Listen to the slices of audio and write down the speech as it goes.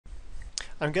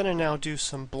I'm going to now do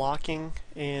some blocking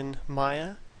in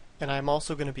Maya, and I'm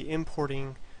also going to be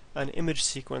importing an image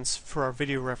sequence for our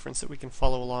video reference that we can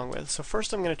follow along with. So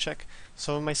first I'm going to check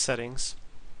some of my settings.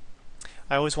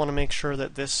 I always want to make sure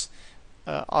that this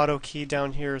auto key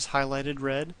down here is highlighted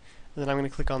red, and then I'm going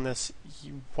to click on this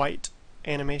white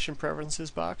animation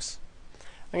preferences box.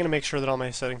 I'm going to make sure that all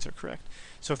my settings are correct.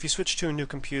 So if you switch to a new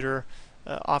computer,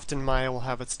 often Maya will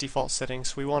have its default settings,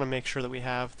 so we want to make sure that we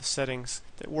have the settings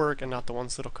that work and not the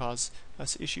ones that will cause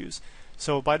us issues.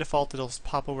 So by default it'll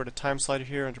pop over to time slider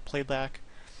here under playback.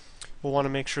 We'll want to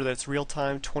make sure that it's real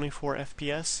time 24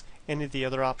 FPS. Any of the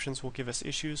other options will give us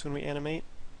issues when we animate.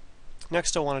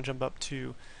 Next I'll want to jump up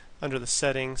to under the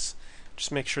settings,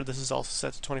 just make sure this is also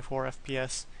set to 24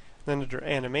 FPS. Then under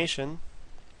animation,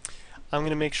 I'm going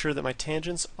to make sure that my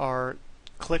tangents are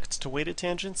clicked to weighted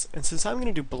tangents, and since I'm going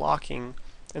to do blocking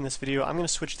in this video, I'm going to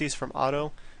switch these from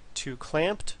auto to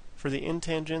clamped for the in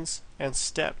tangents and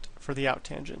stepped for the out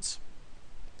tangents.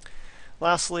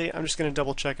 Lastly, I'm just going to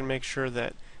double check and make sure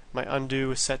that my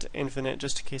undo is set to infinite,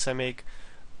 just in case I make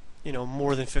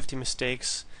more than 50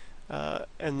 mistakes,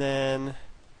 and then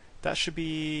that should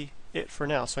be it for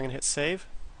now. So I'm going to hit save,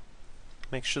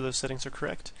 make sure those settings are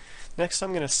correct. Next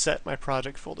I'm going to set my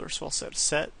project folder, so I'll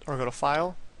set or go to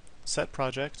file, set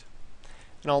project,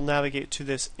 and I'll navigate to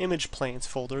this image planes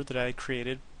folder that I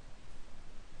created.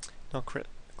 I'll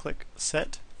click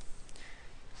set.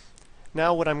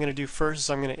 Now what I'm going to do first is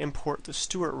I'm going to import the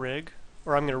Stewart rig,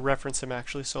 or I'm going to reference him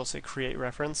actually, so I'll say create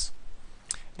reference,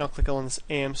 and I'll click on this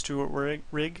AM Stewart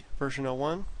rig version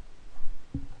 01,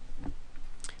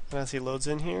 and as he loads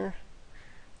in here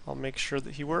I'll make sure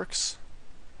that he works.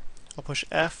 I'll push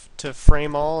F to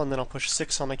frame all, and then I'll push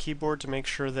 6 on my keyboard to make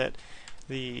sure that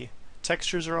the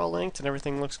textures are all linked and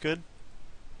everything looks good.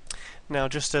 Now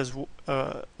just as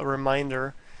a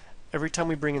reminder, every time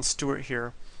we bring in Stewart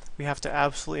here, we have to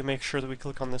absolutely make sure that we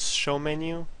click on this show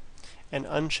menu and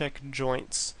uncheck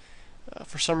joints.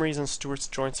 For some reason Stewart's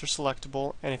joints are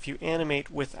selectable, and if you animate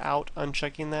without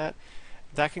unchecking that,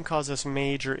 that can cause us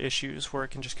major issues where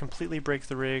it can just completely break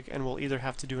the rig and we'll either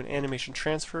have to do an animation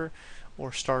transfer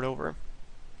or start over.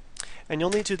 And you'll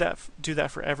need to do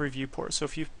that for every viewport. So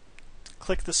if you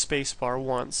click the space bar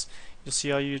once, you'll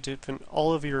see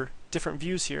all of your different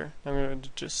views here. I'm going to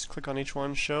just click on each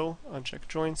one, show, uncheck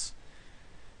joints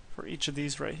for each of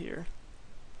these right here.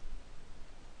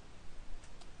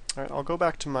 Alright, I'll go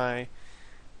back to my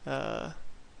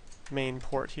main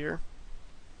port here.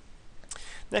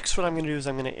 Next what I'm going to do is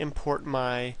I'm going to import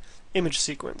my image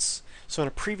sequence. So in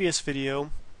a previous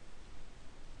video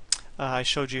I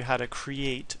showed you how to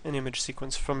create an image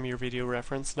sequence from your video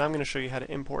reference. Now I'm going to show you how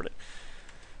to import it.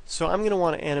 So I'm going to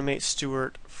want to animate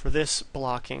Stewart for this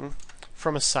blocking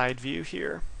from a side view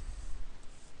here.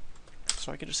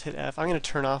 So I can just hit F. I'm going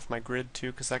to turn off my grid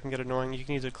too because that can get annoying. You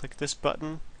can either click this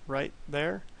button right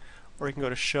there, or you can go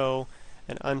to show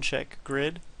and uncheck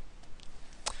grid.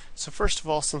 So first of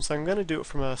all, since I'm going to do it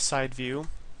from a side view,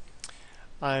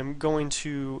 I'm going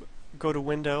to go to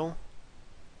Window,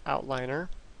 Outliner,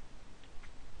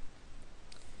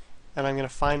 and I'm going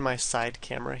to find my side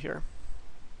camera here.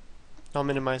 I'll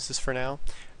minimize this for now,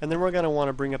 and then we're going to want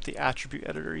to bring up the attribute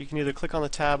editor. You can either click on the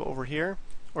tab over here,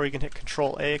 or you can hit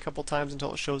Control A a couple times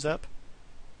until it shows up.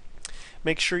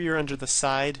 Make sure you're under the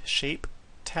side shape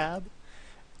tab,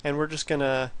 and we're just going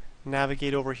to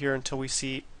navigate over here until we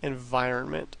see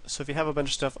environment. So if you have a bunch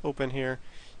of stuff open here,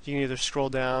 you can either scroll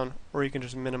down or you can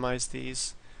just minimize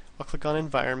these. I'll click on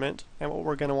environment, and what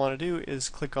we're going to want to do is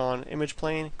click on image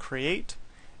plane, create,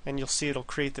 and you'll see it'll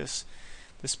create this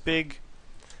big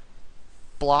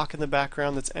block in the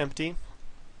background that's empty,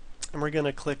 and we're going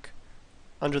to click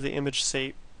under the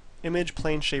image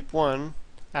plane shape 1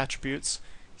 attributes,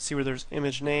 see where there's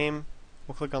image name.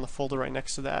 We'll click on the folder right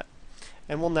next to that,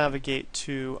 and we'll navigate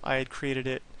to, I had created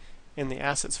it in the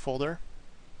assets folder,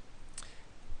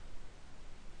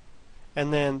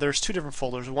 and then there's two different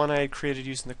folders, one I had created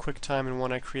using the QuickTime and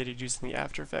one I created using the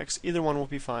After Effects. Either one will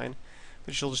be fine,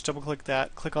 but you'll just double click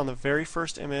that, click on the very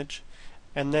first image,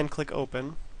 and then click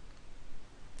open.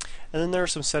 And then there are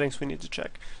some settings we need to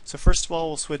check. So first of all,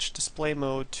 we'll switch display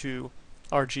mode to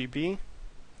RGB.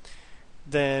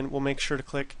 Then we'll make sure to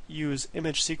click use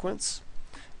image sequence.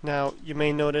 Now you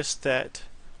may notice that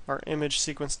our image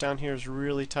sequence down here is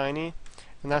really tiny,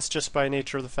 and that's just by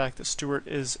nature of the fact that Stewart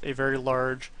is a very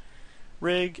large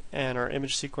rig and our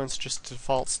image sequence just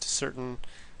defaults to certain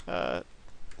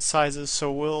sizes.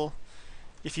 So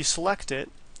if you select it,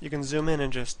 you can zoom in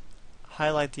and just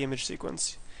highlight the image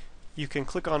sequence. You can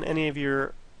click on any of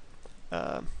your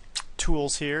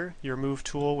tools here, your move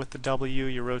tool with the W,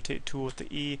 your rotate tool with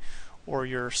the E, or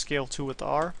your scale tool with the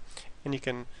R, and you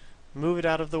can move it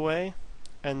out of the way,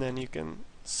 and then you can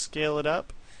scale it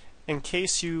up. In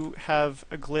case you have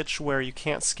a glitch where you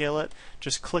can't scale it,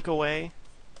 just click away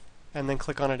and then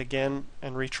click on it again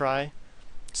and retry.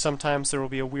 Sometimes there will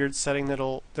be a weird setting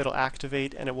that'll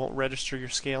activate and it won't register your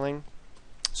scaling.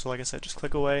 So like I said, just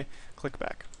click away, click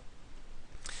back.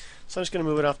 So I'm just going to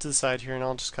move it off to the side here, and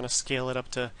I'll just kind of scale it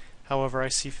up to however I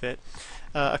see fit.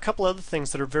 A couple other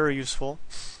things that are very useful.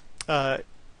 We're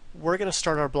going to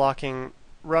start our blocking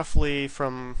roughly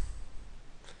from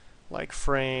like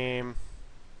frame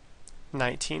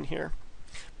 19 here.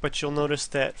 But you'll notice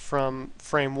that from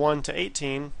frame 1 to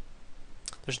 18,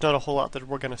 there's not a whole lot that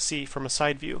we're going to see from a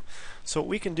side view. So what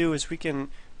we can do is we can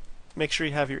make sure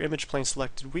you have your image plane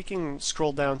selected. We can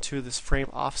scroll down to this frame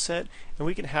offset, and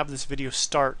we can have this video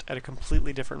start at a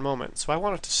completely different moment. So I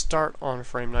want it to start on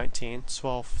frame 19, so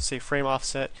I'll say frame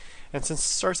offset, and since it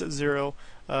starts at 0,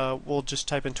 we'll just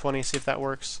type in 20, see if that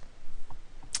works.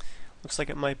 Looks like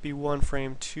it might be 1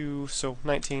 frame 2, so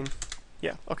 19.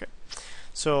 Yeah, okay.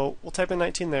 So we'll type in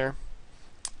 19 there,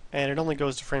 and it only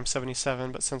goes to frame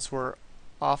 77, but since we're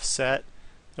offset,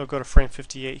 it'll go to frame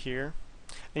 58 here.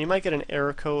 And you might get an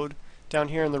error code down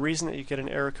here, and the reason that you get an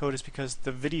error code is because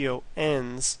the video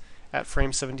ends at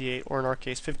frame 78, or in our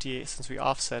case 58 since we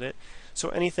offset it. So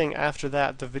anything after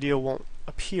that, the video won't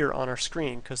appear on our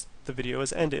screen because the video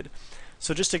is ended.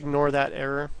 So just ignore that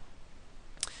error.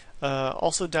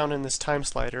 Also down in this time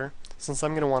slider, since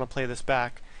I'm going to want to play this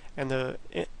back, and the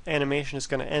animation is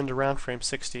going to end around frame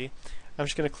 60, I'm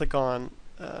just going to click on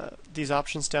these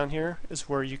options down here is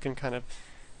where you can kind of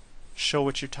show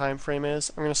what your time frame is.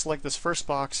 I'm going to select this first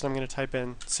box and I'm going to type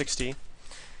in 60.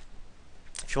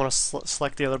 If you want to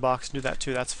select the other box and do that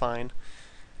too, that's fine.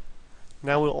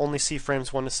 Now we'll only see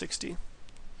frames 1 to 60.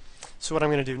 So what I'm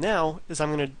going to do now is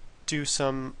I'm going to do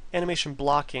some animation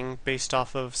blocking based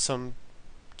off of some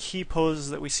key poses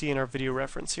that we see in our video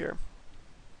reference here.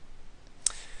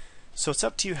 So it's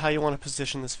up to you how you want to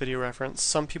position this video reference.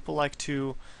 Some people like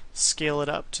to scale it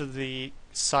up to the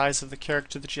size of the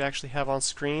character that you actually have on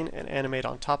screen and animate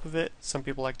on top of it. Some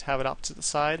people like to have it off to the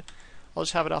side. I'll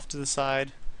just have it off to the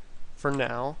side for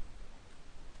now.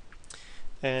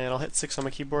 And I'll hit 6 on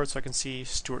my keyboard so I can see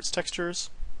Stuart's textures.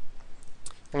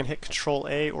 I'm going to hit Control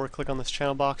A or click on this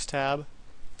channel box tab,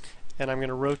 and I'm going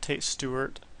to rotate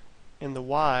Stuart in the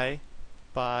Y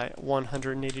by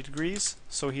 180 degrees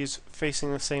so he's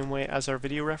facing the same way as our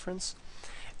video reference.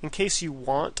 In case you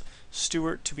want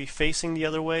Stuart to be facing the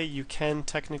other way, you can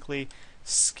technically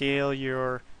scale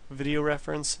your video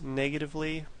reference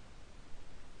negatively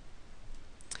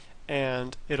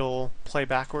and it'll play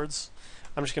backwards.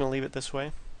 I'm just going to leave it this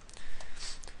way.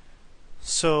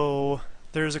 So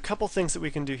there's a couple things that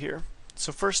we can do here.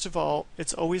 So first of all,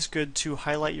 it's always good to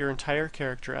highlight your entire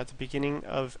character at the beginning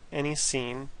of any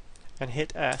scene and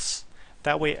hit S.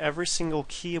 That way every single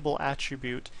keyable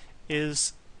attribute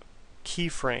is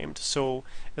keyframed. So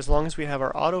as long as we have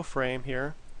our auto frame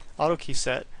here, auto key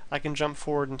set, I can jump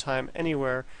forward in time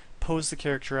anywhere, pose the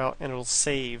character out, and it'll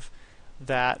save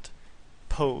that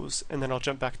pose, and then I'll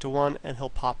jump back to 1 and he'll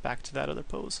pop back to that other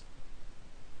pose.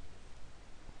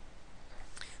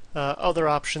 Other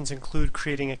options include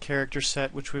creating a character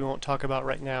set, which we won't talk about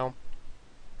right now,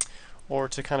 or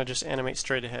to kind of just animate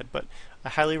straight ahead, but I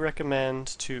highly recommend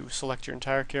to select your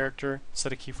entire character,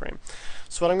 set a keyframe.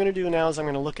 So what I'm going to do now is I'm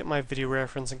going to look at my video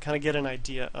reference and kind of get an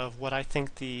idea of what I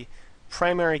think the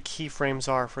primary keyframes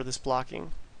are for this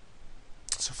blocking.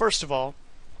 So first of all,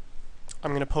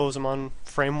 I'm going to pose them on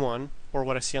frame 1, or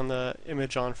what I see on the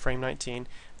image on frame 19, and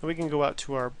we can go out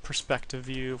to our perspective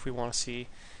view if we want to see.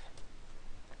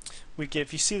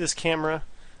 If you see this camera,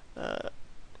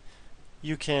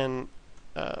 you can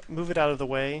move it out of the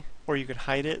way, or you can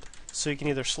hide it. So you can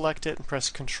either select it and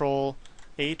press Control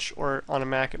H, or on a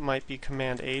Mac it might be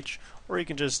Command H, or you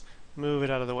can just move it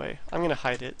out of the way. I'm going to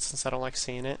hide it since I don't like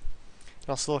seeing it. And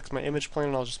I'll select my image plane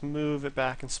and I'll just move it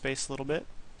back in space a little bit.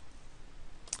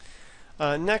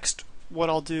 Next, what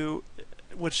I'll do,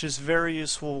 which is very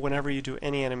useful whenever you do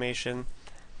any animation,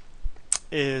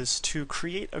 is to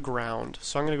create a ground.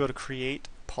 So I'm going to go to Create,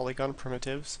 Polygon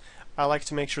Primitives. I like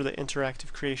to make sure that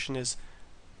interactive creation is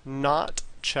not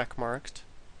checkmarked,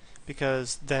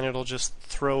 because then it'll just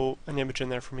throw an image in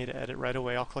there for me to edit right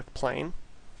away. I'll click Plane.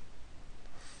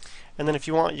 And then if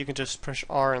you want, you can just push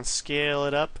R and scale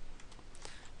it up.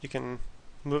 You can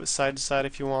move it side to side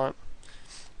if you want.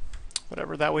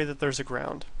 Whatever, that way that there's a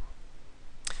ground.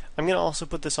 I'm going to also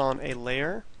put this on a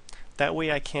layer. That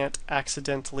way I can't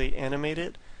accidentally animate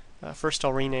it. First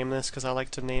I'll rename this because I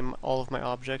like to name all of my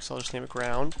objects. I'll just name it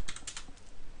ground.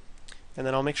 And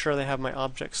then I'll make sure they have my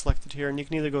object selected here. And you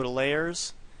can either go to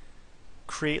layers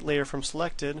create layer from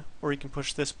selected, or you can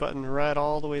push this button right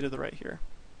all the way to the right here.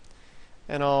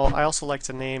 And I also like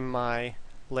to name my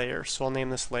layer, so I'll name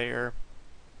this layer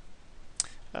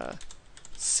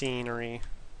scenery,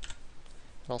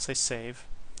 and I'll say save.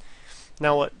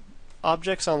 Now what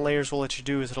objects on layers will let you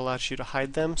do is it allows you to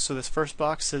hide them. So this first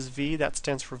box says V, that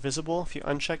stands for visible. If you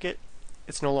uncheck it,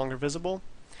 it's no longer visible.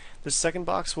 The second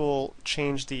box will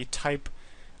change the type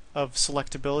of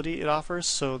selectability it offers.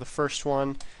 So the first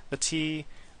one, the T,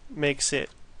 makes it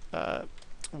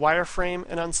wireframe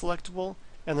and unselectable,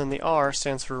 and then the R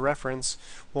stands for reference,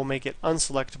 will make it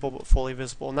unselectable but fully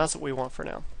visible, and that's what we want for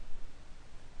now.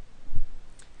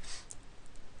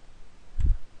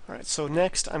 Alright, so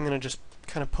next I'm going to just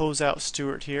kind of pose out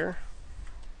Stuart here.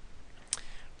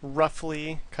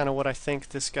 Roughly kind of what I think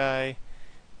this guy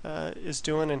is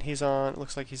doing, and he's on, it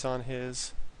looks like he's on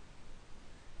his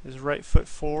right foot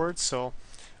forward, so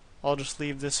I'll just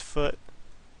leave this foot,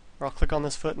 or I'll click on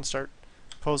this foot and start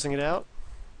posing it out.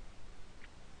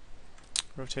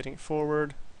 Rotating it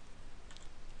forward,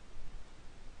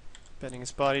 bending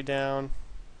his body down,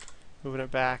 moving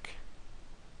it back.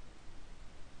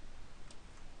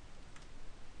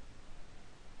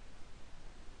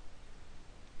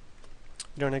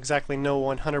 We don't exactly know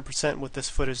 100% what this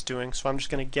foot is doing, so I'm just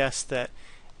going to guess that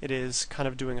it is kind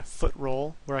of doing a foot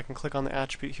roll, where I can click on the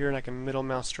attribute here and I can middle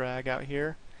mouse drag out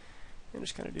here and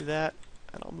just kind of do that,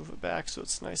 and I'll move it back so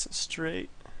it's nice and straight.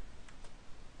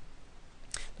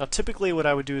 Now typically what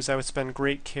I would do is I would spend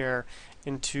great care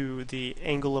into the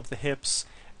angle of the hips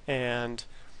and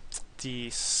the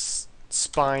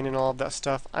spine and all of that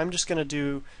stuff. I'm just going to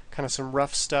do kind of some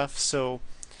rough stuff, so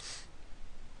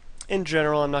in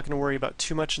general I'm not going to worry about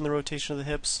too much in the rotation of the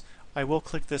hips. I will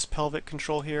click this pelvic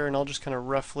control here and I'll just kind of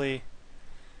roughly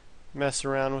mess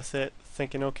around with it,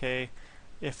 thinking, okay,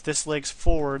 if this leg's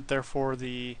forward, therefore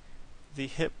the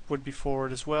hip would be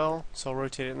forward as well, so I'll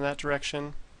rotate it in that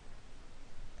direction.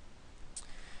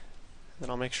 Then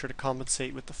I'll make sure to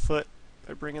compensate with the foot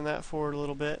by bringing that forward a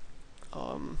little bit.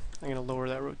 I'm going to lower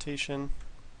that rotation.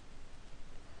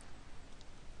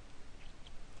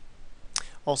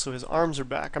 Also, his arms are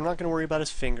back. I'm not going to worry about his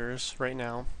fingers right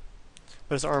now,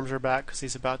 but his arms are back because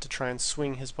he's about to try and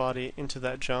swing his body into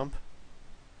that jump.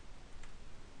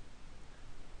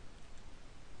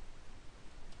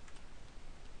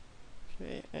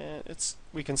 Okay, and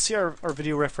we can see our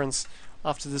video reference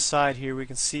off to the side here. We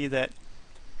can see that,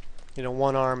 you know,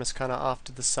 one arm is kind of off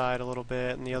to the side a little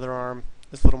bit, and the other arm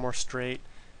is a little more straight.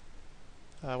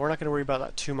 We're not going to worry about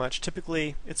that too much.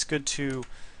 Typically, it's good to,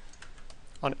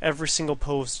 on every single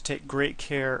pose, to take great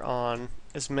care on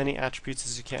as many attributes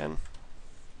as you can.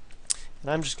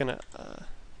 And I'm just going to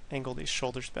angle these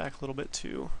shoulders back a little bit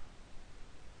too.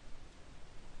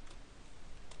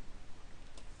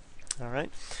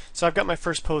 Alright, so I've got my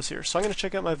first pose here. So I'm going to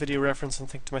check out my video reference and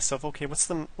think to myself, okay, what's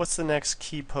the next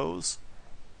key pose?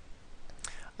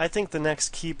 I think the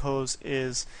next key pose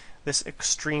is this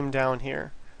extreme down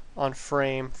here on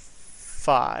frame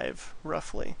 5,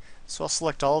 roughly. So I'll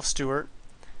select all of Stuart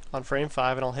on frame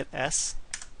 5 and I'll hit S.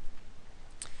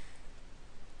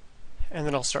 And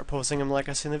then I'll start posing him like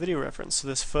I see in the video reference. So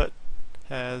this foot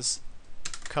has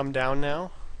come down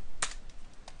now.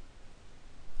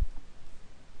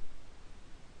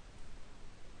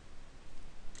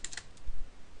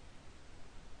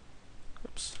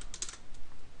 Oops.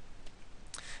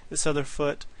 This other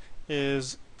foot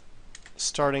is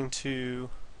starting to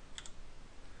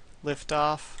lift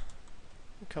off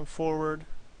and come forward.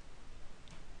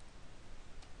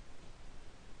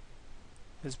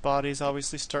 His body's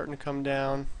obviously starting to come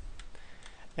down.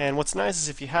 And what's nice is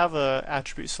if you have an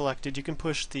attribute selected, you can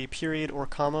push the period or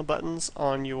comma buttons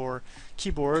on your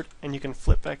keyboard and you can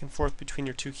flip back and forth between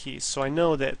your two keys. So I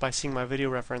know that by seeing my video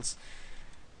reference,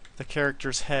 the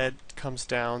character's head comes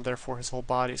down, therefore his whole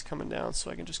body is coming down,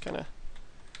 so I can just kind of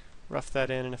rough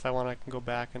that in, and if I want I can go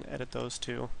back and edit those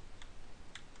too.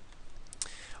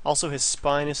 Also his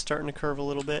spine is starting to curve a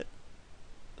little bit,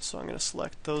 so I'm going to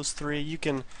select those three. You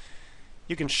can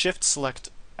shift select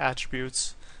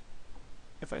attributes.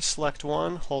 If I select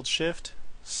one, hold shift,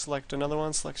 select another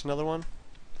one, select another one,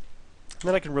 and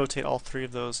then I can rotate all three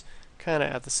of those kind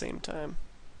of at the same time.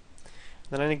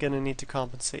 Then I'm going to need to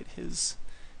compensate his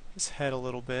head a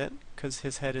little bit because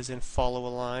his head is in follow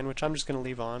align, which I'm just going to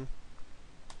leave on.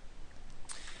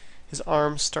 His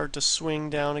arms start to swing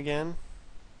down again.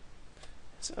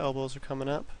 His elbows are coming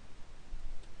up.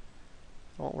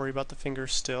 I won't worry about the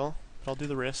fingers still, but I'll do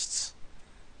the wrists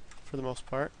for the most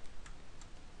part.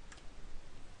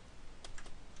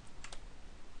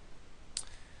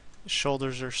 His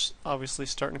shoulders are obviously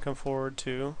starting to come forward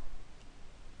too.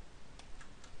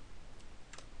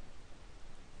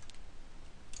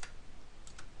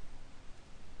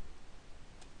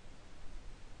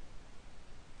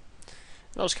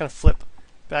 I'll just kind of flip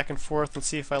back and forth and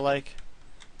see if I like,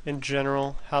 in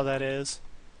general, how that is.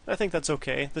 I think that's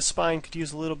okay. The spine could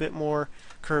use a little bit more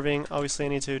curving. Obviously I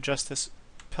need to adjust this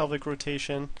pelvic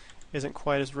rotation. Isn't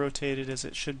quite as rotated as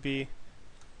it should be.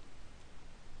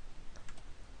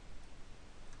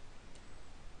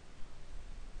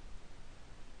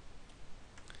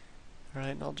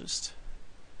 Alright, and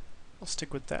I'll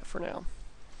stick with that for now.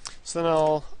 So then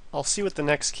I'll see what the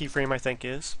next keyframe I think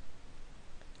is,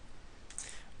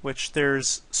 which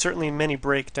there's certainly many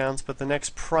breakdowns, but the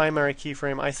next primary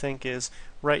keyframe I think is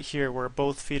right here where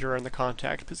both feet are in the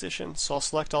contact position. So I'll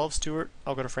select all of Stewart,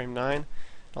 I'll go to frame 9,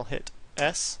 I'll hit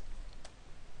S,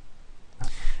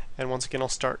 and once again I'll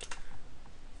start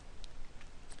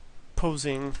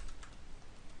posing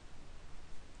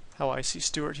how I see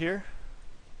Stewart here.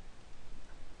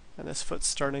 And this foot's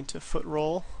starting to foot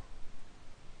roll.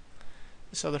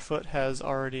 This other foot has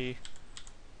already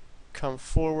come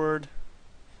forward.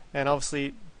 And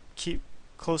obviously keep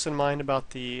close in mind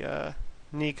about the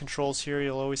knee controls here.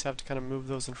 You'll always have to kind of move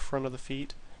those in front of the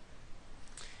feet.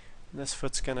 And this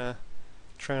foot's going to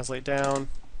translate down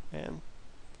and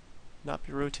not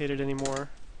be rotated anymore.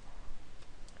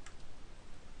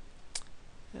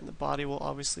 And the body will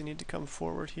obviously need to come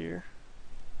forward here.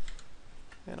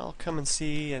 And I'll come and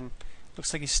see, and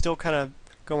looks like he's still kind of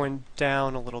going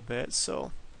down a little bit, so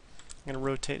I'm going to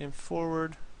rotate him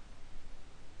forward,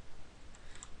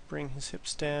 bring his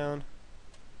hips down,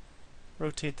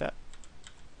 rotate that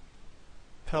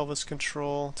pelvis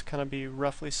control to kind of be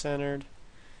roughly centered,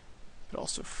 but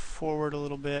also forward a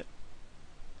little bit.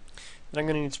 Then I'm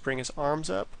going to need to bring his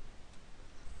arms up,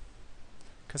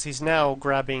 because he's now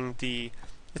grabbing the...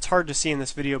 It's hard to see in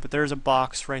this video, but there's a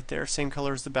box right there, same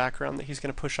color as the background, that he's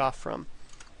going to push off from.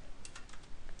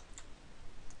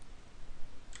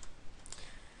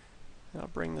 And I'll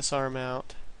bring this arm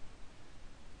out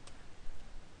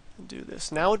and do this.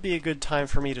 Now would be a good time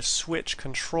for me to switch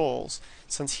controls.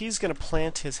 Since he's going to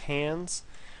plant his hands,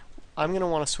 I'm going to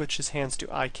want to switch his hands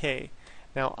to IK.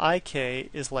 Now IK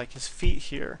is like his feet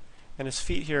here, and his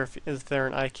feet here, if they're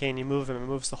in IK and you move them, it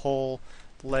moves the whole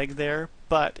leg there,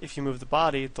 but if you move the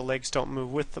body, the legs don't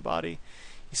move with the body.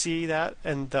 You see that?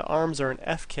 And the arms are in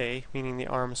FK, meaning the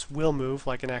arms will move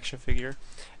like an action figure,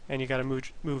 and you got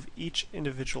to move each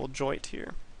individual joint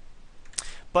here.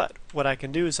 But what I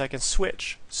can do is I can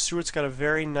switch. Stewart's got a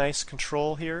very nice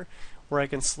control here where I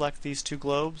can select these two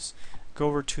globes, go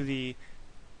over to the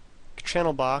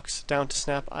channel box, down to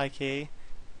snap IK,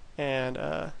 and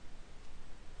well,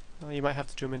 you might have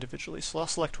to do them individually, so I'll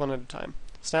select one at a time.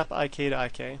 Snap IK to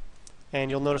IK,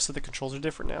 and you'll notice that the controls are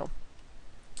different now.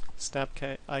 Snap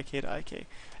IK to IK.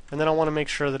 And then I want to make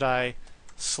sure that I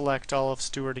select all of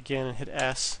Stewart again and hit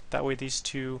S. That way these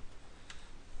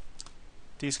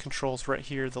controls right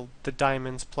here, the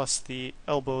diamonds plus the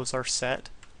elbows, are set.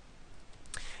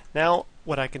 Now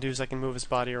what I can do is I can move his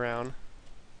body around,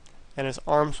 and his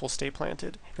arms will stay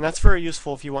planted. And that's very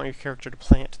useful if you want your character to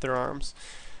plant their arms.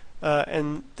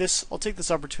 And this, I'll take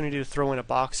this opportunity to throw in a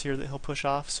box here that he'll push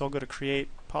off. So I'll go to Create,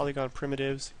 Polygon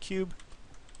Primitives, Cube.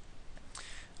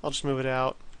 I'll just move it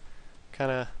out,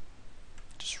 kind of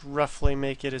just roughly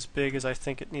make it as big as I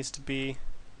think it needs to be.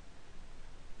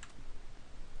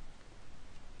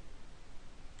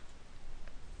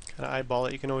 Kind of eyeball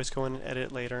it. You can always go in and edit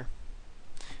it later.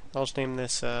 I'll just name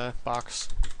this box.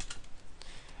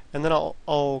 And then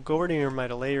I'll go over to my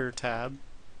Layer tab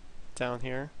down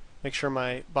here. Make sure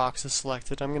my box is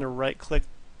selected. I'm going to right click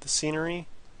the scenery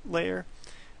layer,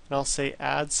 and I'll say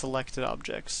Add Selected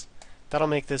Objects. That'll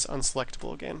make this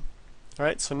unselectable again.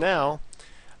 Alright, so now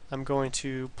I'm going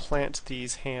to plant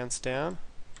these hands down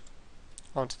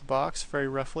onto the box very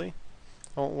roughly.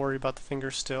 I won't worry about the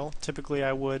fingers still. Typically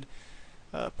I would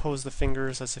pose the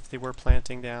fingers as if they were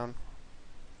planting down.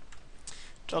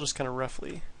 Which I'll just kind of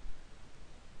roughly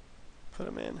put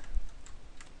them in.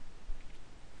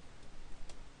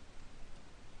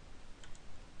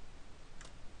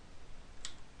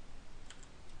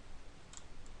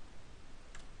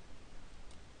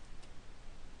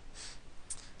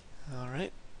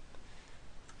 Alright,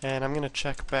 and I'm going to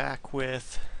check back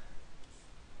with,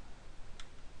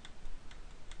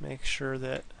 make sure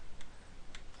that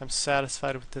I'm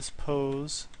satisfied with this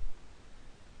pose.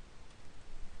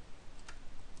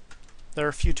 There are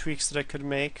a few tweaks that I could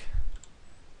make,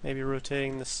 maybe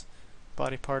rotating this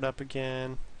body part up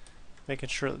again, making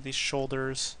sure that these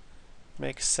shoulders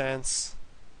make sense.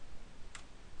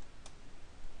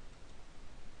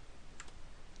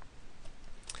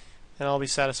 And I'll be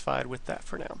satisfied with that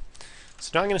for now.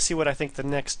 So now I'm going to see what I think the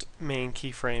next main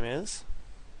keyframe is.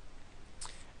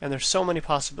 And there's so many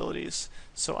possibilities.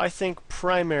 So I think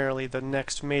primarily the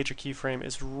next major keyframe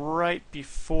is right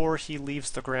before he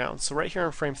leaves the ground. So right here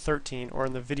on frame 13, or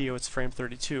in the video it's frame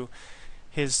 32,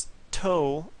 his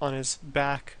toe on his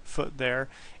back foot there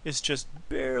is just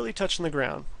barely touching the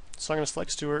ground. So I'm going to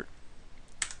select Stewart,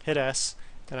 hit S,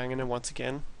 and I'm going to once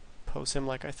again pose him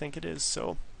like I think it is.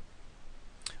 So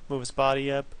move his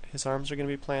body up, his arms are going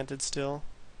to be planted still.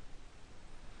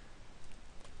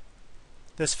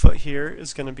 This foot here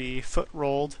is going to be foot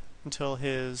rolled until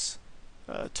his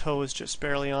toe is just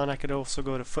barely on. I could also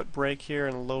go to foot brake here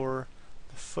and lower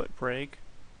the foot brake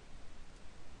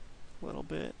a little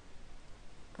bit.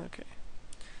 Okay.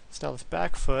 So now this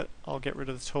back foot, I'll get rid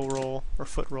of the toe roll or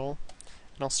foot roll,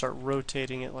 and I'll start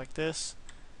rotating it like this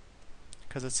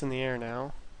because it's in the air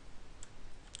now.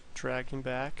 Dragging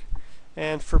back.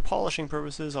 And for polishing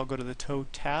purposes, I'll go to the toe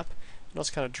tap and I'll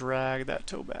just kind of drag that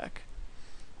toe back.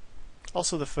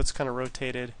 Also, the foot's kind of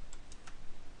rotated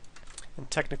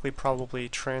and technically probably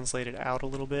translated out a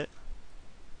little bit.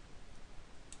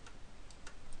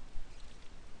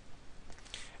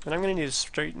 And I'm going to need to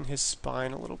straighten his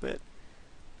spine a little bit.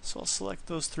 So I'll select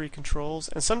those three controls.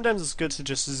 And sometimes it's good to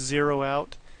just zero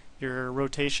out your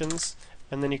rotations,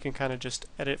 and then you can kind of just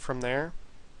edit from there.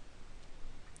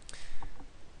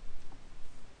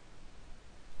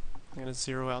 I'm going to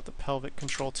zero out the pelvic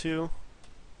control too.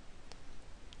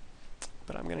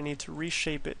 But I'm going to need to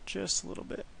reshape it just a little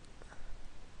bit.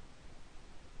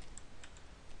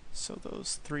 So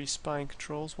those three spine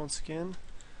controls, once again,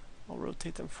 I'll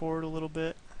rotate them forward a little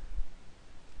bit.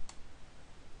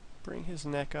 Bring his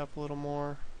neck up a little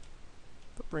more,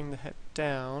 but bring the head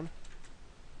down.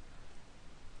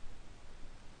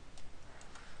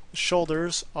 The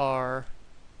shoulders are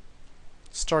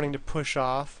starting to push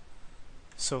off,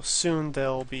 so soon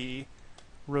they'll be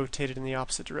rotated in the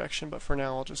opposite direction, but for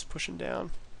now I'll just push him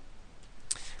down.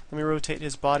 Let me rotate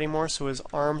his body more so his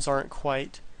arms aren't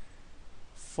quite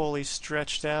fully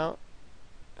stretched out.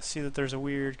 See that there's a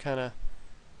weird kind of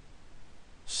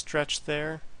stretch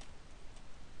there.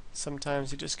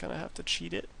 Sometimes you just kind of have to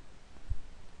cheat it,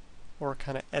 or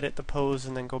kind of edit the pose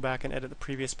and then go back and edit the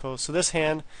previous pose. So this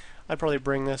hand, I'd probably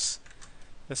bring this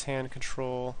hand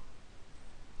control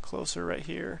closer right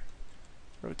here.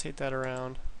 Rotate that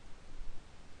around.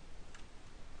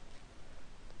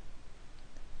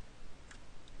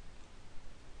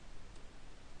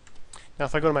 Now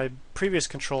if I go to my previous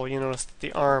control, you notice that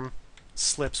the arm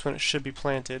slips when it should be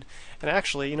planted. And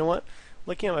actually, you know what?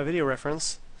 Looking at my video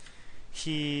reference,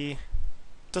 he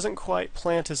doesn't quite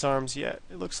plant his arms yet.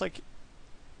 It looks like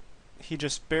he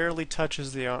just barely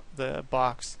touches the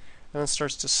box and then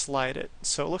starts to slide it.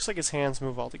 So it looks like his hands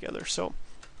move all together. So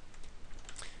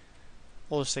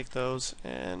we'll just take those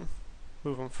and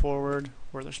move them forward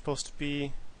where they're supposed to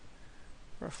be,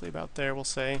 roughly about there, we'll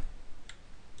say.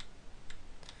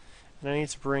 And I need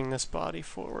to bring this body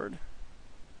forward.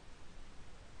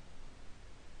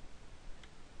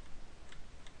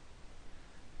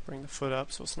 Bring the foot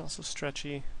up so it's not so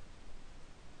stretchy.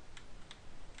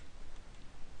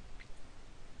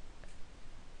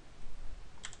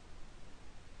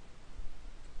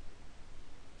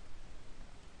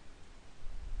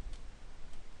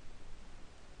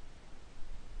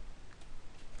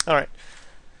 Alright,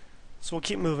 so we'll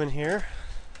keep moving here.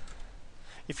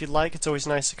 If you'd like, it's always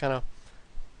nice to kind of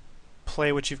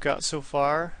play what you've got so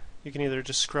far. You can either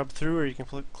just scrub through or you can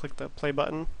click the play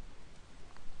button.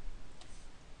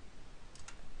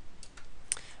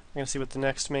 I'm going to see what the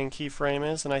next main keyframe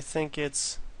is, and I think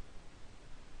it's,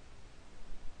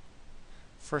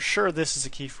 for sure this is a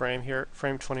keyframe here,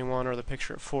 frame 21 or the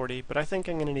picture at 40, but I think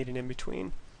I'm going to need an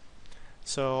in-between.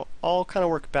 So I'll kind of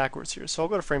work backwards here. So I'll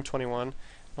go to frame 21, and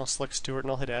I'll select Stewart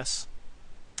and I'll hit S.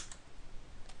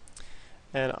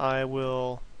 And I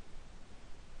will,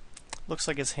 looks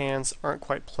like his hands aren't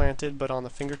quite planted but on the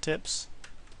fingertips,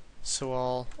 so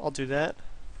I'll do that.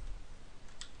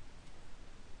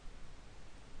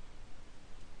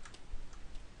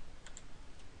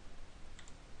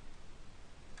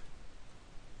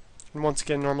 And once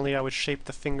again, normally I would shape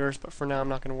the fingers, but for now I'm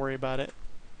not going to worry about it.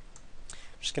 I'm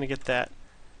just going to get that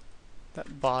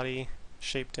body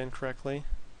shaped in correctly.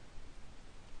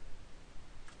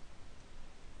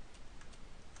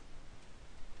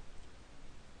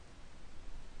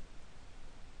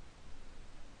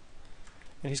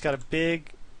 And he's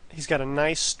got a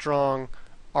nice strong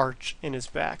arch in his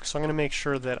back. So I'm going to make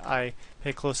sure that I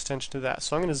pay close attention to that.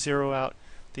 So I'm going to zero out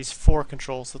these four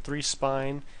controls, the 3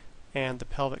 spine and the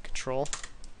pelvic control.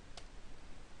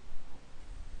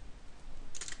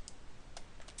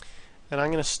 And I'm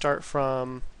going to start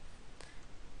from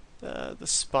the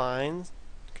spine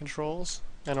controls.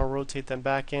 and I'll rotate them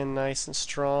back in nice and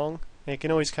strong. And you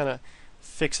can always kind of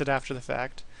fix it after the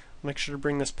fact. Make sure to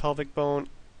bring this pelvic bone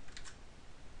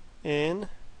in.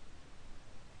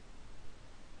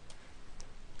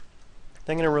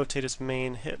 Then I'm going to rotate his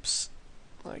main hips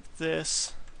like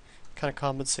this, kind of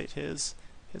compensate his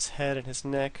head and his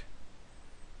neck.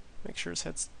 Make sure his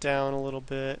head's down a little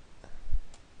bit.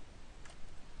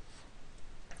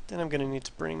 Then I'm going to need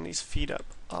to bring these feet up,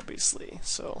 obviously.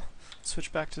 So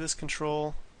switch back to this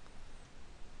control.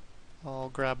 I'll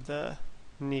grab the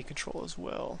knee control as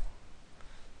well.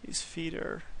 These feet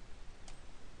are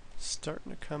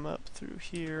starting to come up through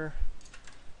here.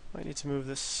 Might need to move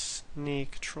this knee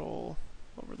control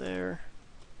over there.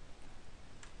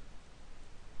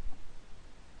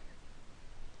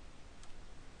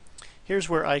 Here's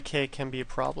where IK can be a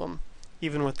problem,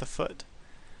 even with the foot.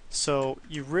 So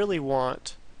you really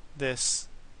want this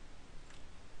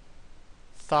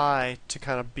thigh to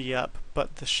kind of be up,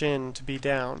 but the shin to be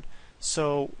down.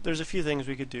 So there's a few things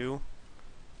we could do.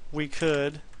 We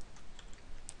could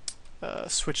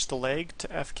switch the leg to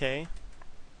FK.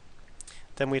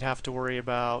 Then we'd have to worry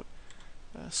about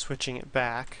switching it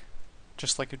back,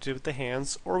 just like we did with the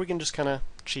hands, or we can just kind of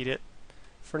cheat it.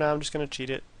 For now I'm just going to cheat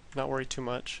it, not worry too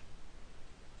much.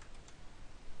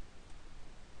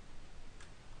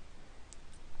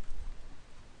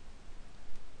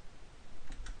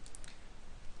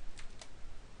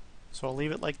 So I'll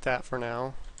leave it like that for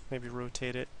now. Maybe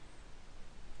rotate it.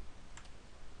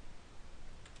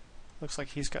 Looks like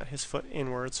he's got his foot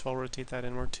inward, so I'll rotate that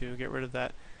inward too. Get rid of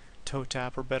that toe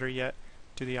tap, or better yet,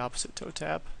 do the opposite toe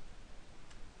tap.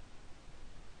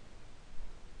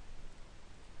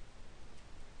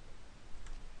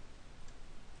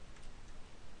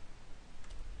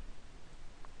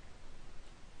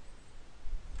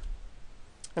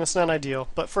 And it's not ideal,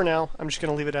 but for now, I'm just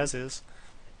going to leave it as is.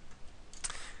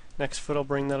 Next foot, I'll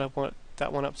bring that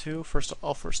one up too.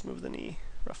 I'll first move the knee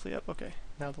roughly up. Okay,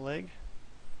 now the leg.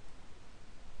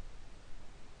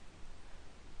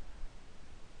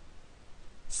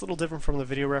 It's a little different from the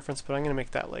video reference, but I'm going to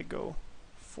make that leg go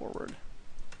forward.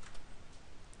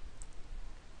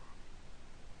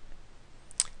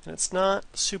 And it's not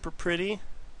super pretty.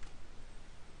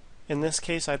 In this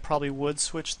case, I probably would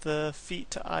switch the feet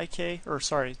to to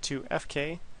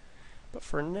FK. But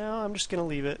for now, I'm just going to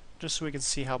leave it, just so we can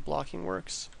see how blocking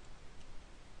works.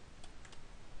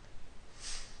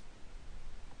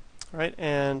 Alright,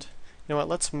 and you know what,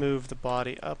 let's move the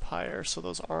body up higher so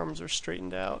those arms are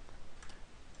straightened out.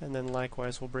 And then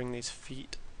likewise, we'll bring these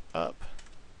feet up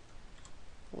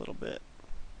a little bit,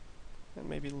 and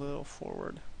maybe a little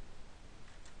forward.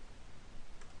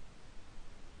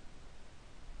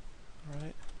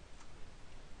 Alright.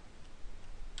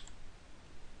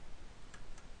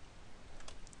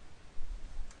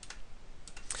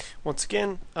 Once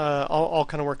again, I'll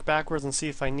kind of work backwards and see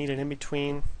if I need an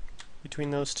in-between between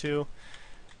those two.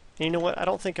 And you know what? I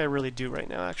don't think I really do right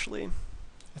now, actually.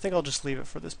 I think I'll just leave it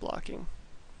for this blocking.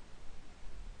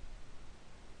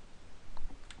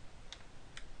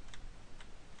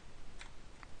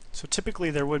 So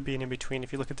typically there would be an in-between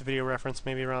if you look at the video reference,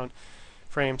 maybe around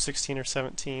frame 16 or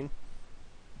 17.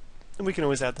 And we can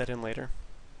always add that in later.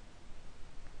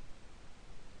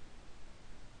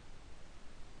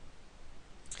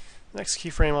 Next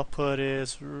keyframe I'll put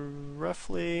is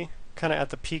roughly kind of at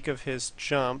the peak of his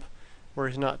jump, where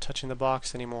he's not touching the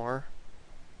box anymore.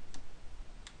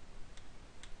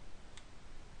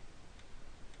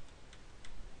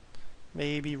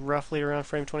 Maybe roughly around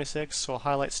frame 26, so I'll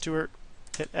highlight Stuart,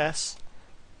 hit S,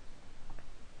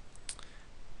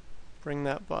 bring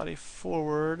that body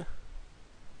forward,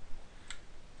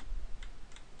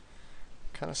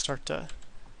 kind of start to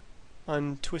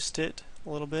untwist it a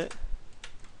little bit.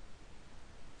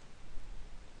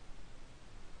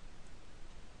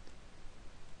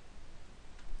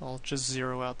 I'll just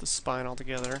zero out the spine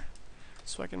altogether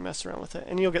so I can mess around with it.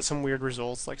 And you'll get some weird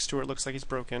results, like Stuart looks like he's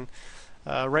broken.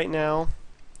 Right now,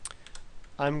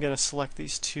 I'm going to select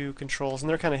these two controls, and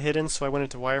they're kind of hidden, so I went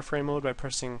into wireframe mode by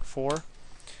pressing 4.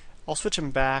 I'll switch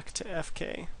them back to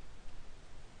FK.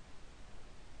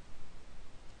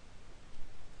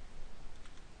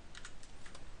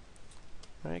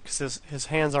 Right, because his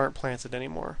hands aren't planted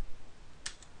anymore.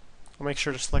 I'll make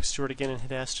sure to select Stuart again and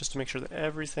hit S just to make sure that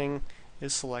everything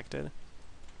is selected.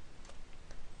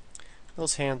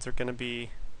 Those hands are going to be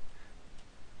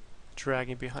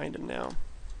dragging behind him now.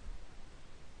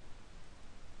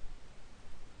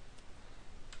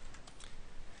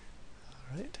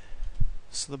 Alright,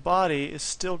 so the body is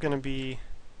still going to be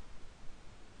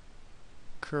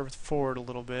curved forward a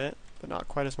little bit, but not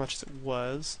quite as much as it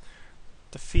was.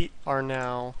 The feet are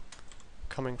now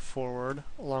coming forward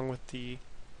along with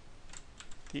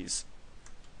these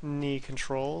knee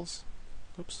controls.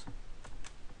 Oops.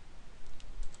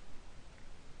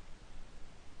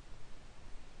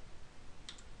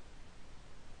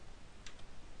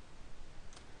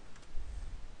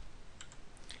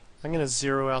 I'm going to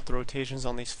zero out the rotations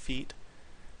on these feet.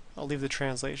 I'll leave the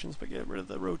translations but get rid of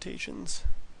the rotations.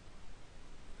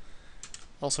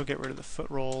 Also get rid of the foot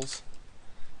rolls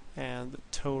and the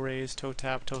toe raise, toe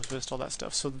tap, toe twist, all that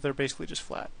stuff, so that they're basically just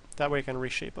flat. That way I can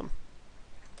reshape them.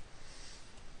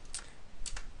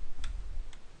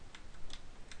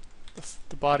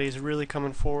 The body is really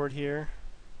coming forward here.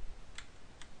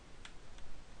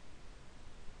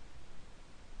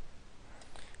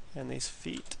 And these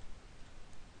feet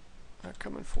are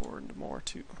coming forward more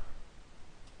too.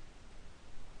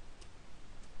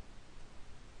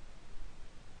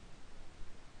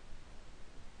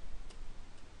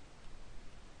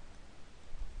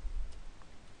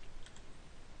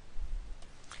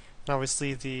 And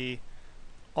obviously the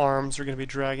arms are going to be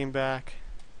dragging back.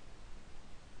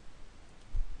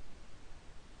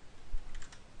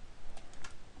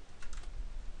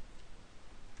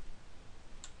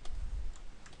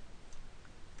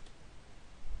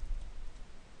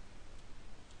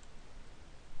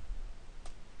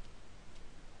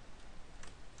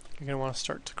 You're going to want to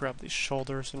start to grab these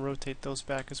shoulders and rotate those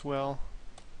back as well.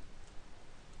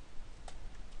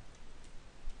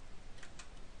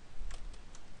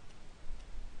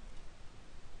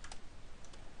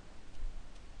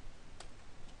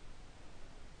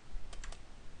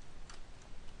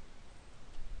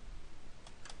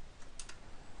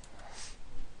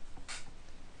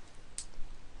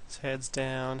 His head's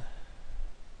down,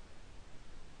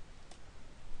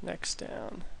 neck's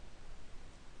down.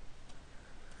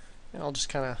 And I'll just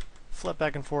kind of flip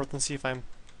back and forth and see if I'm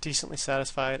decently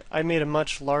satisfied. I made a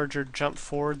much larger jump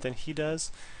forward than he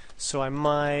does, so I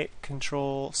might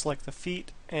select the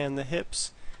feet and the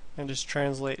hips and just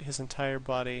translate his entire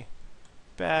body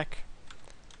back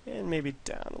and maybe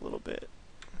down a little bit.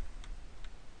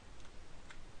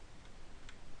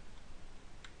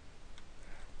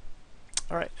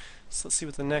 Alright, so let's see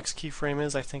what the next keyframe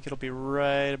is. I think it'll be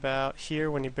right about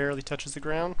here when he barely touches the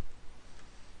ground.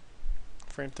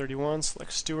 Frame 31,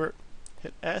 select Stewart,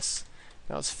 hit S.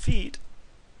 Now his feet,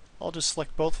 I'll just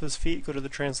select both of his feet, go to the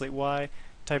Translate Y,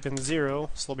 type in 0,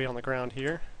 so they'll be on the ground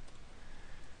here.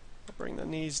 I'll bring the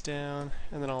knees down,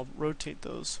 and then I'll rotate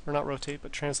those, or not rotate,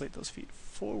 but translate those feet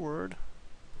forward.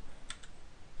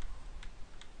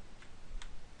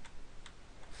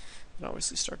 And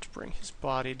obviously start to bring his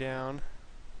body down.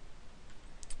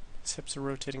 His hips are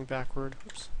rotating backward.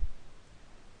 Oops.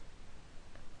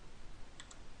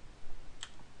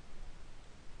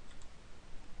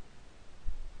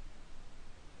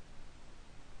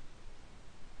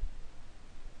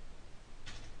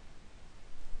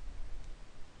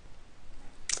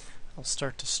 I'll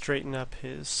start to straighten up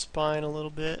his spine a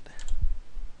little bit.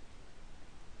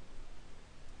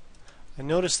 I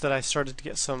noticed that I started to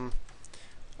get some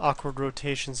awkward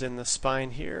rotations in the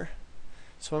spine here,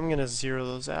 so I'm going to zero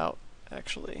those out,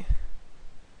 actually,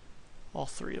 all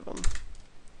three of them,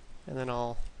 and then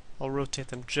I'll rotate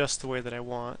them just the way that I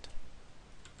want,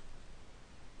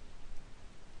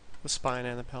 the spine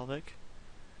and the pelvic.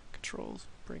 Controls,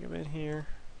 bring them in here.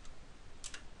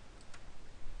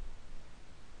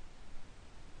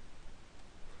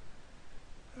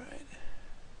 Alright,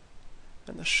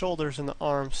 and the shoulders and the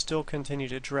arms still continue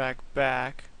to drag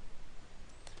back,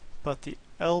 but the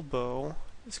elbow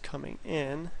is coming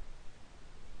in.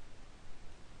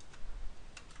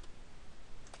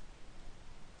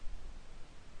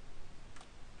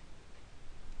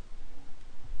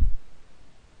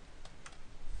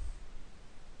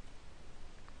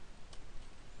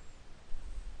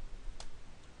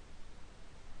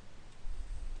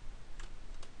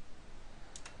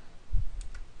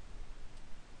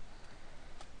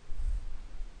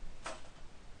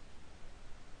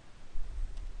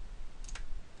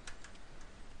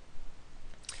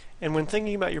 And when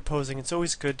thinking about your posing, it's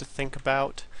always good to think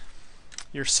about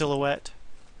your silhouette.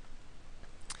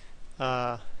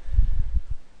 In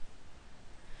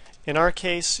our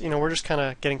case, we're just kind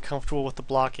of getting comfortable with the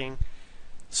blocking,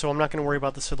 so I'm not going to worry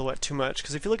about the silhouette too much,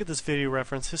 because if you look at this video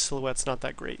reference, his silhouette's not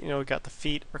that great. We got the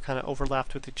feet are kind of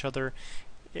overlapped with each other.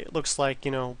 It looks like,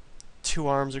 two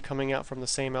arms are coming out from the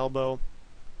same elbow.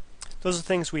 Those are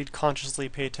things we'd consciously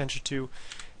pay attention to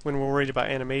when we're worried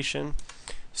about animation.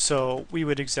 So we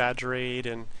would exaggerate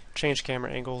and change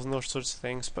camera angles and those sorts of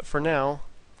things. But for now,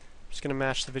 I'm just going to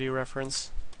match the video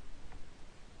reference.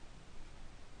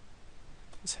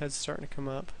 His head's starting to come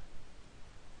up.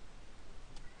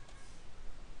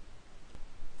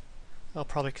 I'll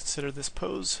probably consider this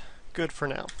pose good for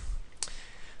now.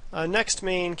 Next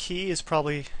main key is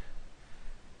probably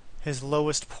his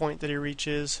lowest point that he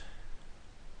reaches,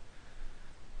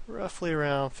 roughly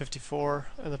around 54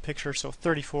 in the picture, so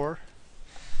 34.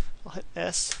 I'll hit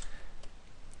S.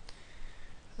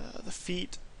 The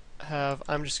feet have,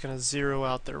 I'm just going to zero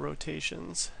out their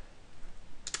rotations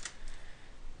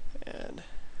and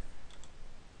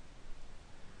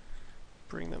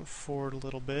bring them forward a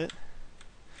little bit.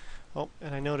 Oh,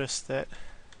 and I noticed that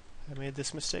I made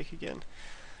this mistake again.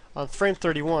 On frame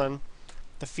 31,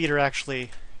 the feet are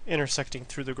actually intersecting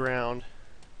through the ground,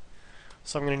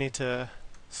 so I'm going to need to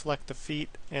select the feet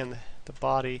and the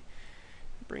body,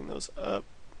 bring those up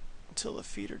until the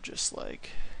feet are just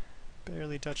like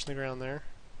barely touching the ground there.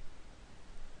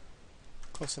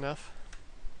 Close enough.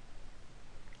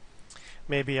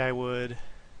 Maybe I would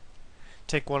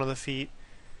take one of the feet,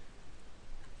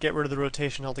 get rid of the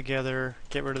rotation altogether,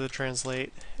 get rid of the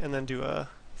translate, and then do a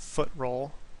foot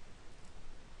roll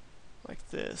like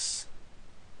this.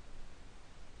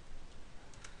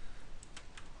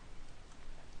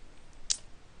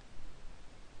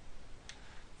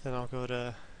 Then I'll go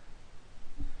to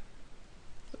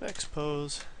the next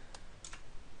pose.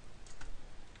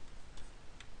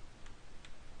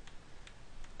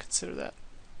 Consider that.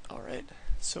 Alright,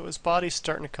 so his body's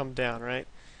starting to come down, right?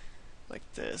 Like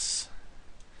this.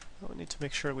 We need to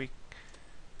make sure we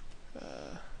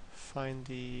find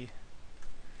the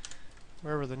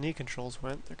wherever the knee controls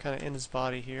went. They're kind of in his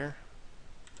body here.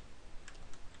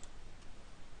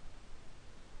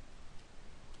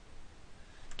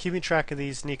 Keeping track of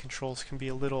these knee controls can be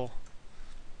a little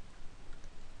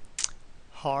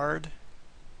hard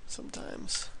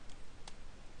sometimes.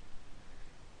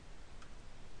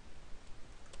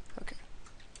 Okay.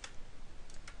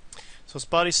 So his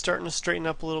body's starting to straighten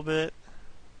up a little bit.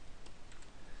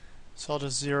 So I'll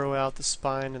just zero out the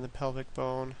spine and the pelvic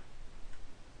bone.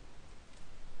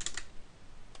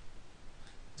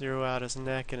 Zero out his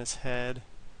neck and his head.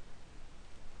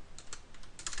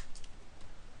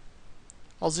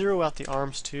 I'll zero out the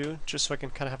arms too, just so I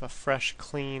can kind of have a fresh,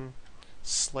 clean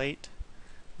slate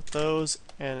with those,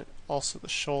 and also the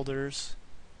shoulders.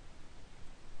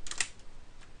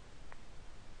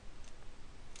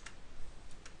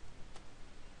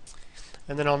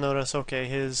 And then I'll notice, okay,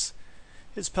 his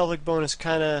pelvic bone is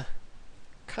kind of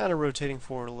rotating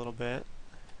forward a little bit,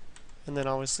 and then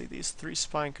obviously these three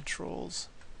spine controls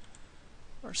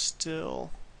are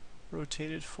still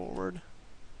rotated forward.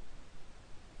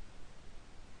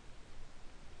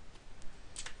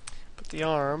 But the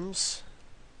arms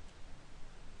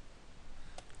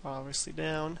are obviously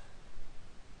down,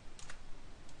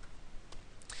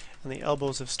 and the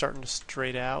elbows have started to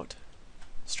straighten out.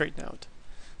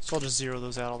 So I'll just zero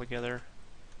those out altogether.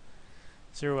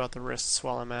 Zero out the wrists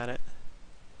while I'm at it.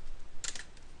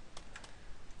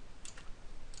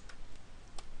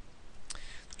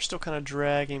 They're still kind of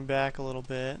dragging back a little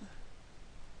bit.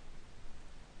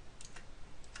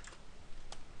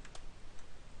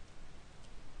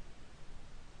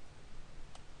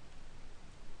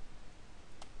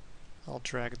 I'll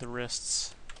drag the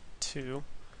wrists too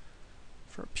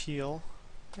for a peel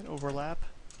and overlap.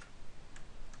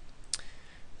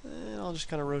 And I'll just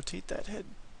kind of rotate that head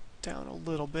down a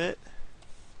little bit.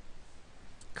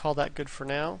 Call that good for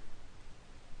now.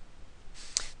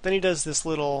 Then he does this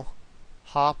little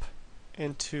hop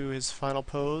into his final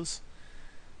pose.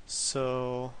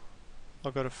 So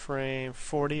I'll go to frame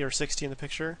 40 or 60 in the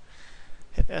picture.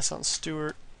 Hit S on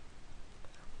Stewart.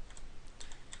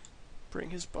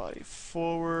 Bring his body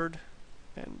forward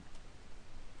and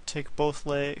take both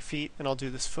feet, and I'll do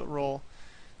this foot roll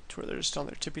to where they're just on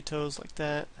their tippy toes like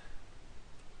that.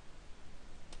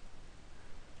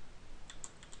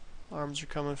 Arms are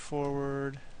coming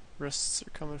forward, wrists are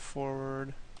coming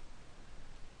forward.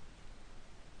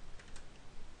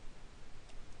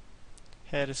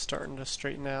 Head is starting to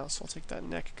straighten out, so I'll take that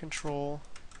neck control,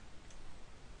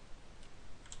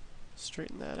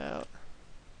 straighten that out.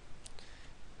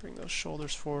 Bring those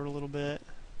shoulders forward a little bit.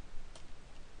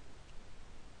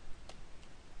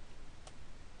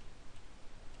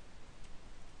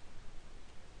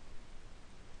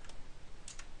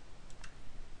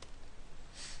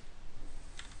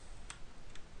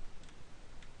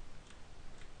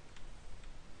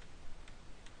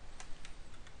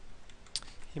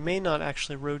 He may not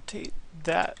actually rotate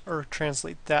that or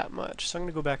translate that much, so I'm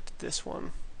going to go back to this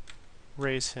one,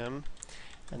 raise him,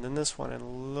 and then this one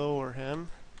and lower him,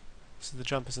 so the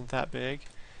jump isn't that big.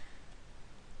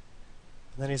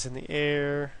 And then he's in the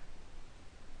air.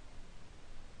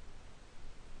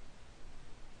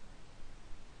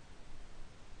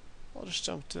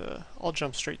 I'll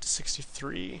jump straight to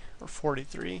 63 or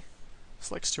 43.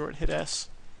 Select Stewart, hit S.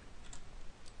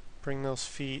 Bring those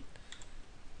feet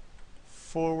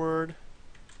forward.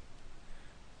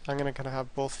 I'm going to kind of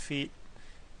have both feet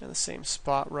in the same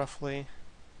spot roughly.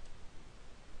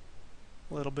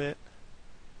 A little bit.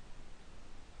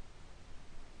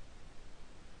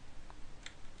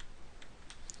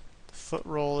 The foot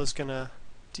roll is going to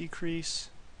decrease.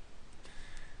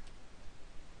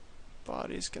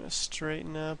 Body's going to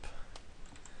straighten up.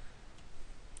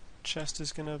 Chest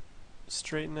is going to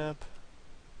straighten up.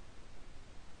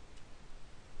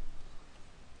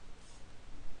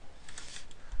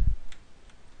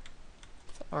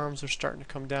 The arms are starting to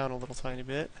come down a little tiny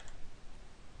bit.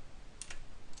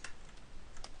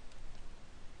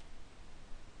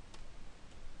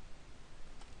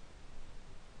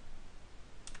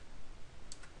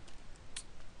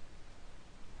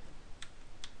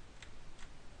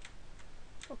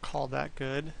 I'll call that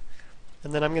good.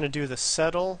 And then I'm going to do the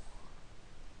settle.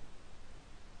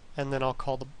 And then I'll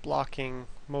call the blocking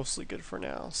mostly good for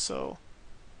now. So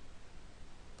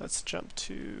let's jump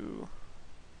to,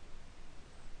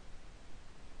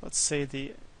 let's say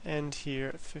the end here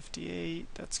at 58.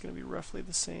 That's going to be roughly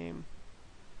the same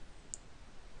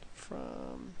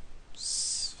from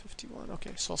 51.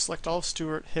 Okay, so I'll select all of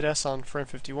Stewart, hit S on frame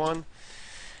 51.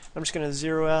 I'm just going to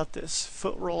zero out this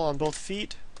foot roll on both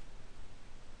feet.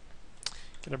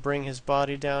 Going to bring his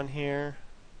body down here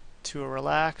to a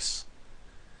relax.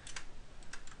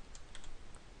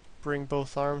 Bring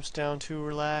both arms down to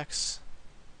relax.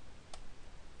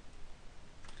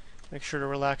 Make sure to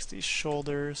relax these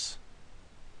shoulders.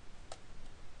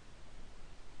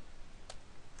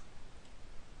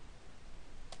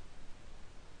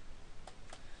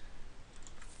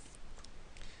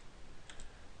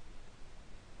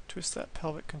 Twist that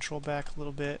pelvic control back a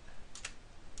little bit.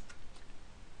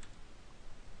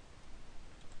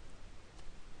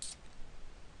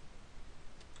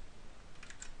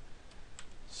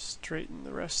 Straighten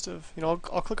the rest of, I'll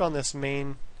click on this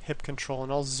main hip control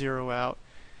and I'll zero out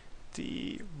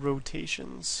the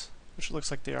rotations, which looks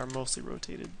like they are mostly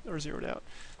rotated or zeroed out.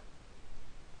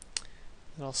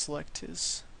 And I'll select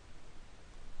his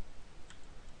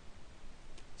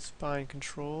spine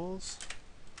controls.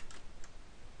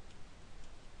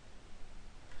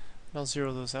 And I'll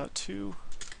zero those out too.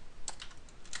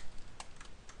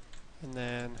 And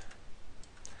then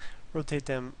rotate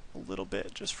them a little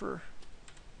bit just for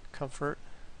comfort.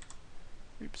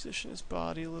 Reposition his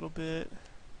body a little bit.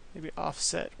 Maybe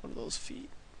offset one of those feet.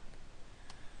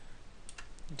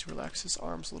 Need to relax his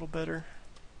arms a little better.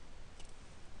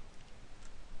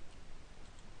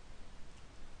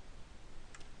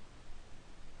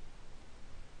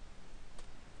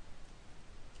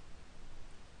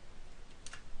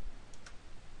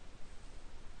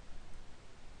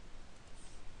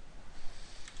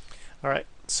 Alright,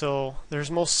 so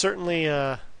there's most certainly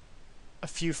a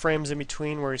few frames in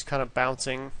between where he's kind of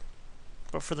bouncing,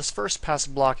 but for this first pass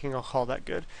of blocking I'll call that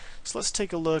good. So let's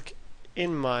take a look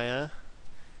in Maya.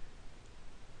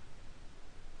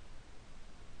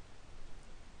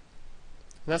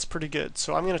 And that's pretty good.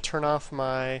 So I'm going to turn off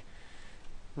my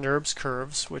NURBS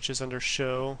curves, which is under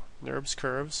Show NURBS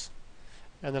curves,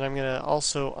 and then I'm going to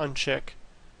also uncheck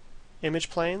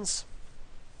image planes.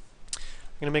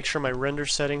 I'm going to make sure my render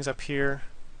settings up here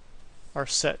are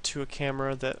set to a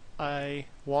camera that I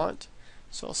want.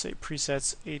 So I'll say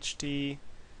presets HD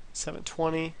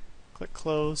 720, click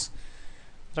close.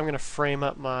 I'm going to frame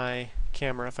up my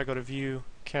camera. If I go to view,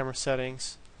 camera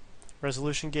settings,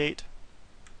 resolution gate,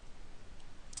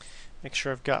 make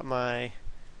sure I've got my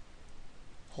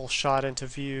whole shot into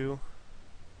view.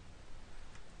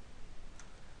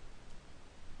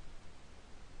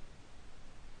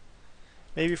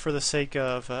 Maybe for the sake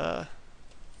of a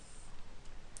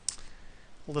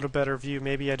little better view,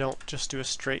 maybe I don't just do a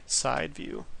straight side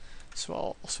view. So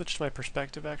I'll switch to my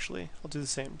perspective actually. I'll do the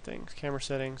same thing. Camera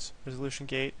settings, resolution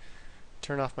gate,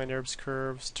 turn off my NURBS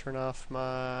curves, turn off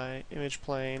my image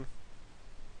plane.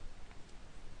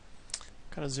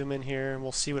 Kind of zoom in here and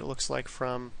we'll see what it looks like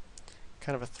from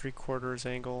kind of a 3/4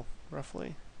 angle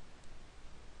roughly.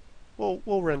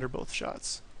 We'll render both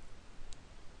shots.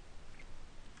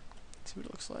 See what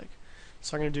it looks like.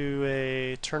 So I'm going to do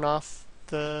a turn off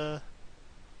the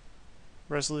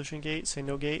resolution gate, say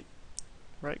no gate,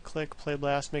 right click, play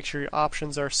blast, make sure your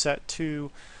options are set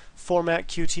to format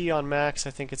QT on Macs.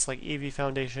 I think it's like AV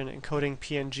Foundation, encoding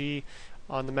PNG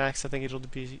on the Macs. I think it'll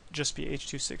just be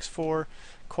H.264,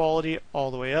 quality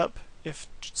all the way up, if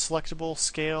selectable,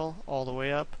 scale all the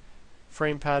way up,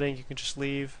 frame padding you can just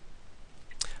leave.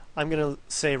 I'm going to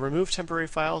say remove temporary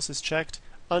files is checked.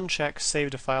 uncheck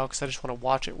Save to File because I just want to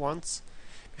watch it once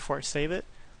before I save it.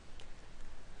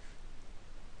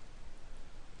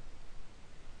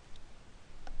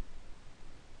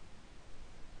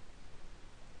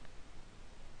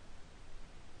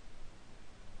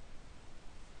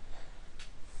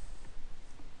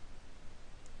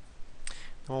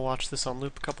 And we'll watch this on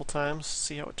loop a couple times,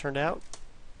 see how it turned out.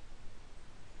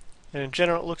 And in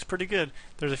general, it looks pretty good.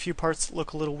 There's a few parts that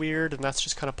look a little weird, and that's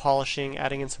just kind of polishing,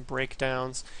 adding in some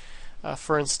breakdowns.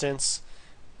 For instance,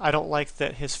 I don't like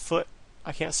that his foot,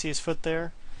 I can't see his foot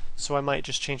there, so I might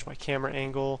just change my camera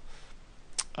angle.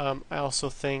 I also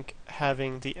think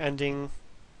having the ending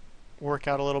work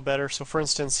out a little better. So for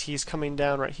instance, he's coming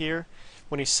down right here.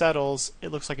 When he settles, it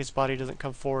looks like his body doesn't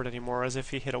come forward anymore, as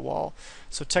if he hit a wall.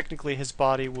 So technically his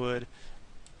body would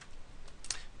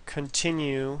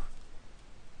continue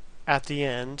at the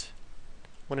end.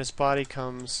 When his body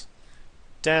comes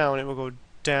down, it will go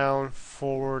down,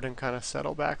 forward, and kind of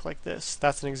settle back like this.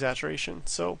 That's an exaggeration.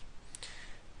 So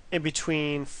in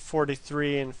between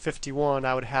 43 and 51,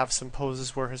 I would have some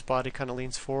poses where his body kind of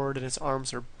leans forward and his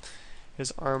arms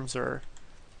are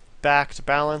back to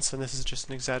balance, and this is just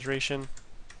an exaggeration.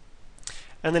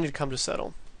 And then he'd come to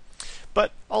settle.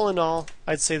 But all in all,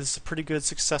 I'd say this is a pretty good,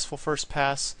 successful first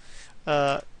pass.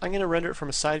 I'm going to render it from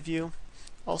a side view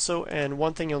also, and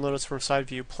one thing you'll notice from side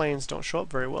view, planes don't show up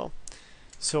very well.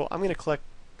 So I'm going to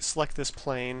select this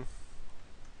plane.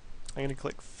 I'm going to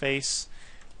click face,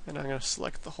 and I'm going to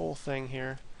select the whole thing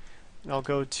here. And I'll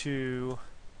go to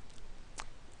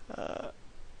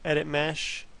Edit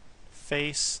Mesh,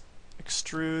 Face,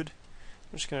 Extrude.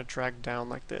 I'm just going to drag down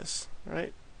like this,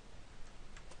 right?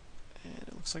 And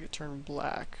it looks like it turned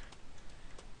black,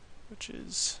 which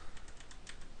is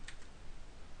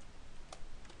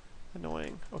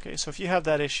annoying. Okay, so if you have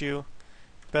that issue,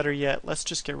 better yet, let's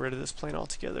just get rid of this plane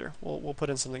altogether. We'll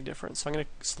put in something different. So I'm going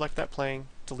to select that plane,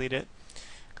 delete it,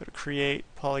 go to Create,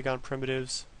 Polygon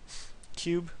Primitives,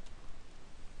 Cube,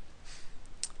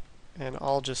 and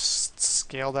I'll just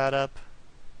scale that up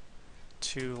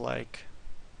to like,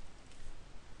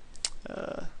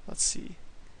 let's see,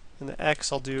 in the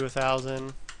X I'll do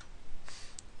 1,000,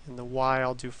 in the Y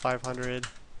I'll do 500,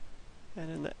 and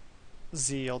in the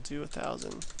Z I'll do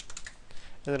 1,000.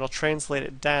 And then I'll translate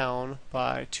it down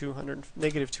by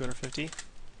negative 250. Then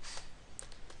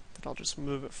I'll just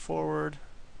move it forward.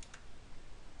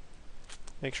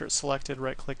 Make sure it's selected,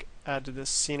 right click, add to this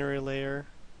scenery layer.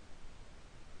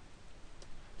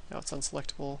 Now it's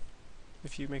unselectable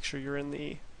if you make sure you're in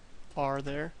the R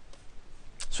there.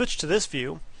 Switch to this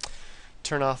view,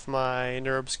 turn off my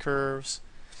NURBS curves,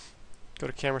 go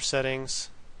to camera settings,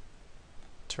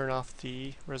 turn off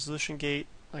the resolution gate.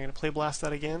 I'm going to play blast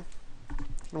that again,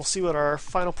 and we'll see what our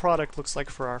final product looks like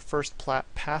for our first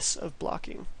pass of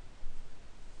blocking.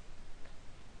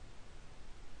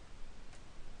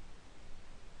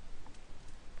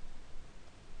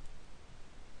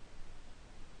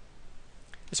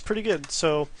 It's pretty good.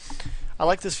 So I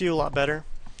like this view a lot better.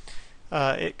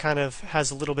 It kind of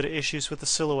has a little bit of issues with the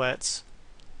silhouettes.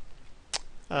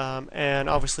 And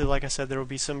obviously, like I said, there will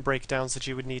be some breakdowns that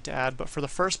you would need to add. But for the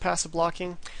first pass of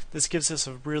blocking, this gives us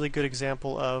a really good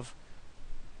example of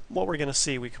what we're going to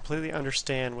see. We completely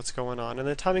understand what's going on. And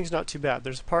the timing's not too bad.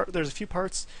 There's a few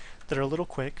parts that are a little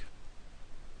quick.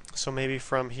 So maybe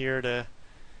from here to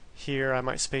here, I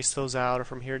might space those out, or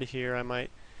from here to here, I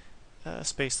might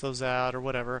space those out, or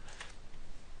whatever.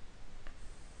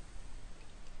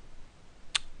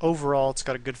 Overall, it's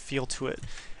got a good feel to it.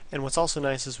 And what's also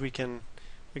nice is we can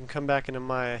come back into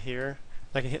Maya here.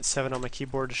 I can hit 7 on my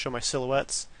keyboard to show my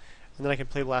silhouettes, and then I can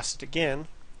play blast it again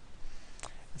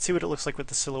and see what it looks like with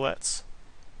the silhouettes.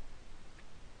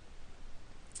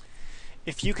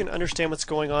 If you can understand what's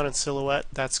going on in silhouette,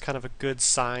 that's kind of a good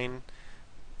sign.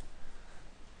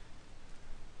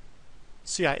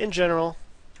 So yeah, in general,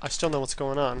 I still know what's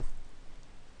going on.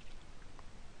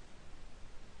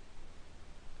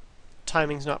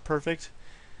 Timing's not perfect,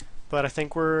 but I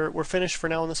think we're finished for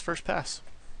now on this first pass.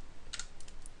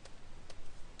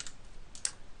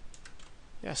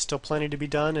 Yeah, still plenty to be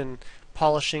done and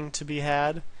polishing to be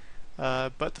had,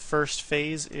 but the first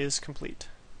phase is complete.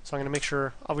 So I'm going to make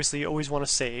sure, obviously you always want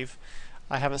to save.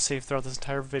 I haven't saved throughout this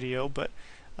entire video, but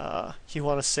you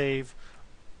want to save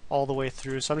all the way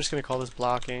through. So I'm just going to call this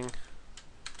blocking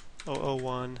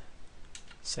 001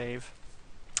 save.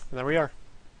 And there we are.